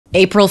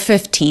April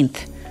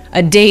 15th.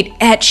 A date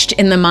etched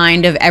in the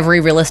mind of every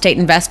real estate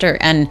investor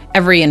and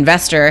every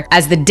investor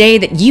as the day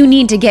that you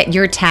need to get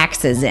your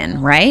taxes in,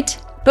 right?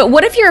 But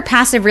what if you're a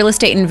passive real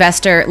estate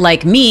investor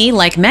like me,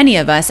 like many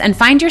of us, and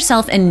find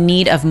yourself in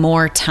need of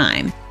more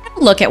time?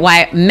 Look at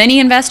why many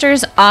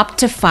investors opt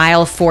to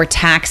file for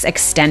tax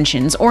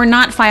extensions or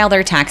not file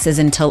their taxes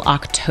until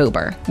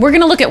October. We're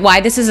going to look at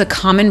why this is a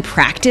common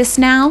practice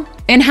now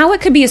and how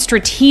it could be a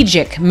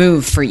strategic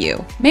move for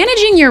you.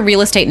 Managing your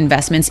real estate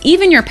investments,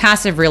 even your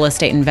passive real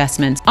estate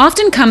investments,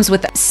 often comes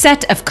with a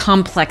set of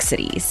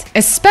complexities,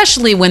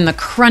 especially when the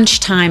crunch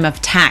time of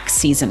tax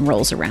season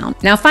rolls around.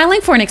 Now, filing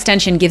for an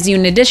extension gives you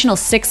an additional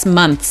 6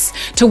 months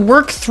to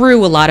work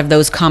through a lot of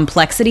those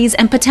complexities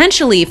and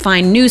potentially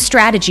find new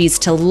strategies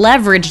to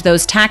leverage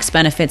those tax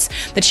benefits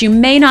that you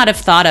may not have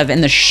thought of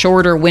in the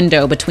shorter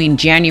window between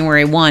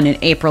January 1 and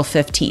April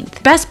 15th.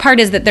 The best part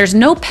is that there's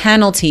no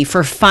penalty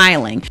for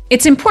filing.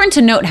 It's important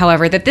to note,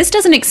 however, that this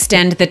doesn't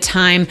extend the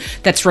time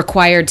that's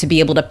required to be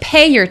able to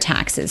pay your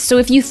taxes. So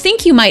if you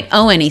think you might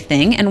owe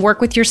anything and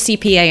work with your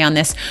CPA on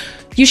this,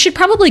 you should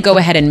probably go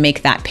ahead and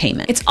make that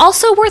payment. It's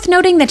also worth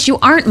noting that you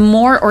aren't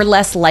more or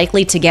less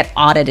likely to get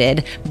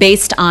audited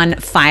based on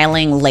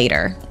filing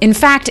later. In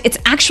fact, it's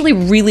actually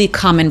really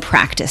common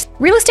practice.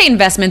 Real estate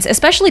investments,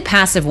 especially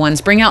passive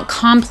ones, bring out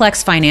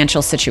complex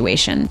financial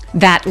situations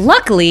that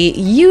luckily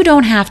you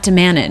don't have to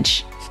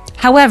manage.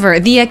 However,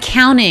 the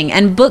accounting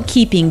and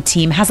bookkeeping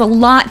team has a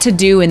lot to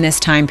do in this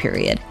time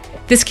period.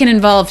 This can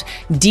involve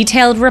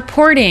detailed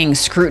reporting,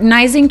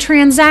 scrutinizing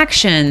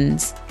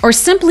transactions, or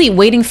simply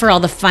waiting for all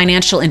the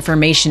financial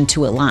information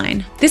to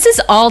align. This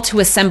is all to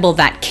assemble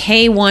that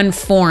K-1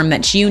 form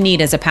that you need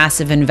as a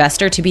passive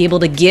investor to be able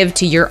to give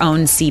to your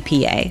own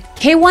CPA.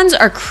 K-1s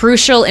are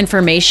crucial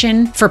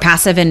information for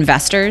passive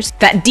investors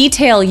that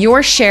detail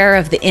your share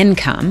of the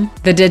income,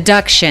 the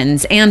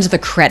deductions, and the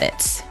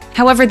credits.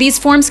 However, these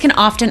forms can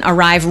often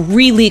arrive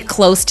really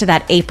close to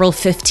that April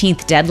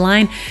 15th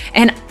deadline,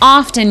 and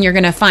often you're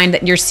going to find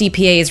that your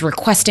CPA is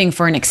requesting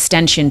for an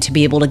extension to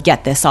be able to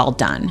get this all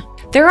done.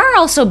 There are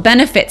also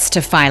benefits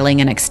to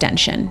filing an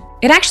extension.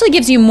 It actually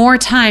gives you more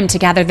time to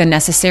gather the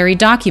necessary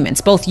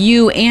documents, both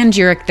you and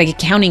the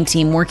accounting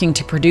team working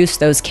to produce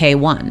those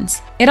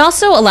K-1s. It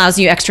also allows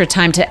you extra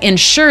time to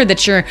ensure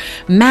that you're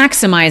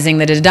maximizing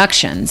the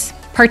deductions,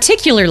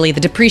 particularly the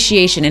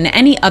depreciation and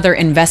any other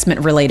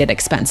investment-related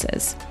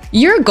expenses.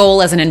 Your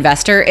goal as an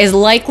investor is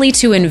likely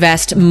to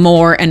invest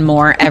more and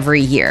more every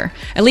year.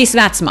 At least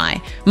that's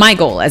my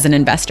goal as an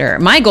investor.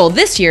 My goal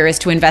this year is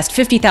to invest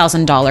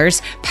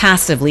 $50,000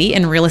 passively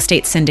in real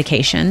estate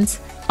syndications.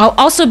 I'll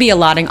also be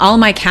allotting all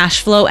my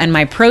cash flow and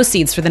my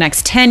proceeds for the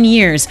next 10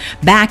 years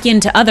back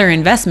into other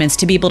investments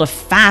to be able to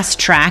fast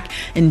track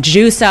and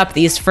juice up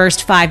these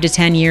first 5 to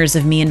 10 years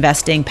of me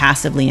investing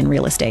passively in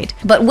real estate.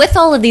 But with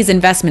all of these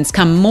investments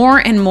come more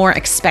and more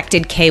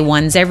expected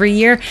K-1s every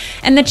year,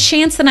 and the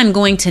chance that I'm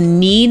going to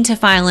need to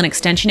file an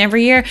extension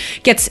every year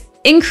gets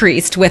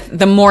increased with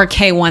the more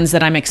K-1s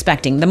that I'm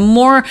expecting, the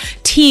more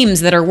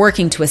teams that are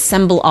working to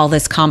assemble all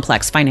this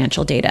complex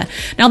financial data.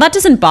 Now, that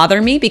doesn't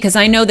bother me because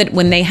I know that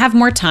when they have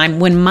more time,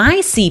 when my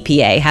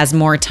CPA has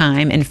more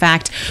time, in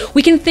fact,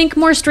 we can think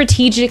more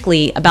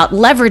strategically about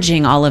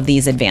leveraging all of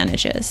these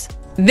advantages.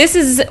 This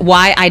is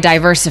why I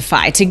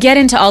diversify, to get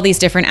into all these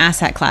different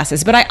asset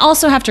classes, but I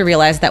also have to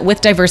realize that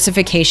with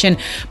diversification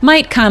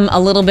might come a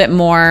little bit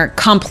more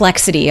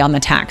complexity on the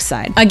tax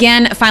side.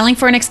 Again, filing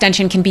for an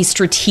extension can be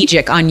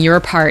strategic on your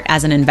part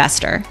as an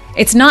investor.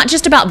 It's not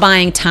just about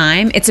buying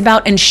time, it's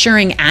about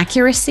ensuring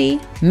accuracy,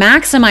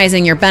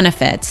 maximizing your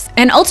benefits,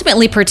 and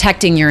ultimately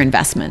protecting your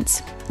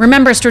investments.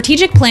 Remember,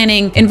 strategic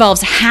planning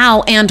involves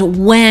how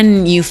and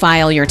when you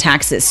file your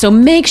taxes, so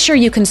make sure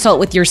you consult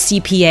with your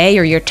CPA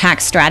or your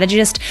tax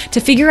strategist to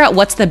figure out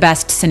what's the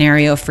best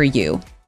scenario for you.